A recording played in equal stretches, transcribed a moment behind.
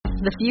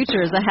The future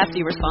is a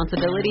hefty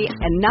responsibility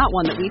and not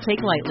one that we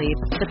take lightly.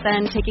 But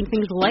then taking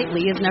things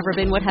lightly has never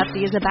been what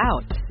Hefty is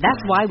about.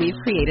 That's why we've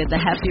created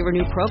the Hefty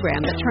Renew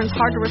program that turns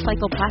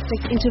hard-to-recycle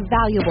plastics into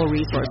valuable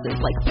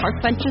resources like park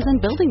benches and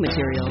building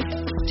materials.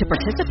 To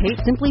participate,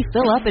 simply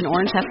fill up an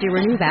orange Hefty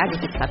Renew bag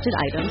with accepted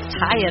items,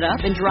 tie it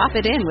up, and drop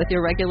it in with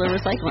your regular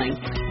recycling.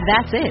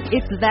 That's it.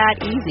 It's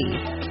that easy.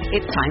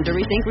 It's time to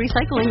rethink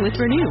recycling with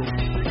Renew.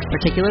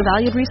 Particular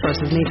valued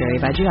resources may vary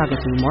by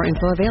geography. More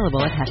info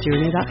available at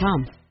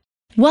heftyrenew.com.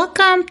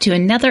 Welcome to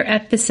another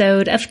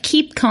episode of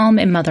Keep Calm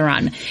and Mother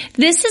On.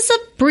 This is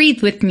a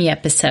Breathe With Me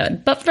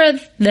episode, but for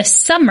the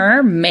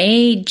summer,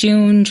 May,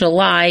 June,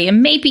 July,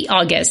 and maybe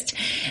August,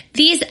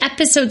 these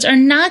episodes are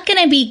not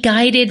going to be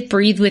guided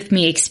Breathe With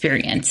Me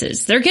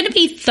experiences. They're going to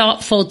be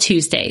Thoughtful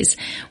Tuesdays,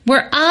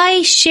 where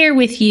I share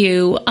with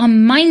you a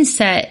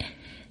mindset,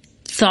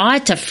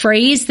 thought, a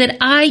phrase that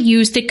I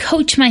use to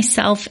coach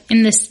myself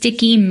in the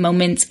sticky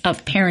moments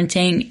of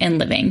parenting and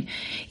living.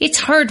 It's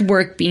hard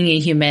work being a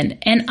human,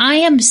 and I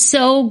am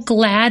so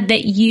glad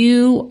that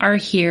you are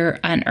here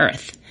on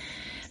Earth.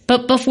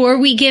 But before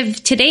we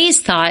give today's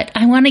thought,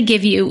 I want to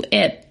give you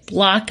a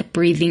block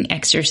breathing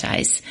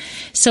exercise.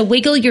 So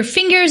wiggle your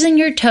fingers and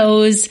your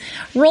toes,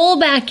 roll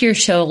back your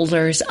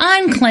shoulders,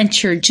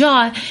 unclench your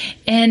jaw,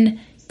 and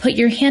put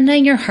your hand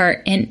on your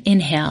heart and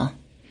inhale.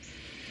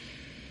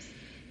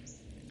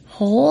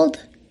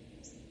 Hold,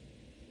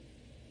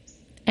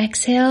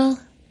 exhale,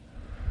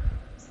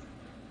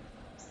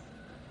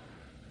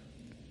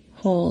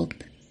 hold,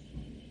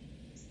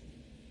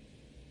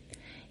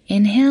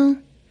 inhale,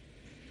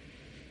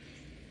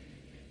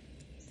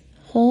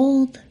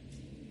 hold,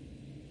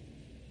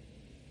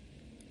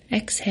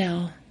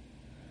 exhale,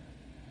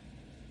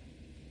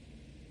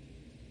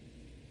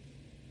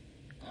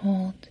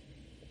 hold,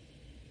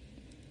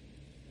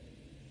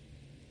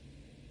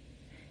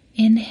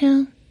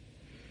 inhale,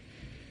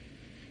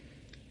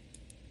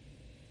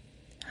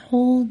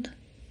 hold,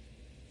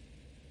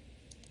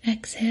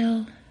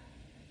 exhale,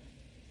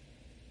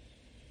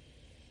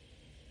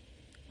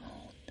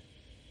 hold.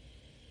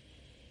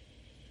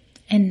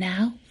 And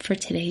now for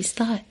today's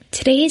thought.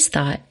 Today's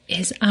thought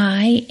is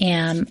I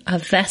am a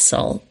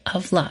vessel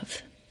of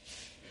love.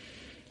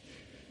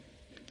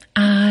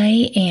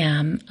 I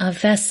am a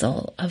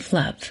vessel of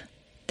love.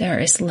 There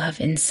is love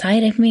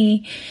inside of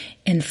me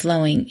and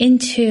flowing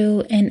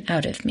into and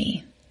out of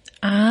me.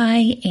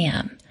 I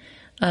am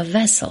a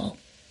vessel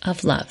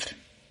of love.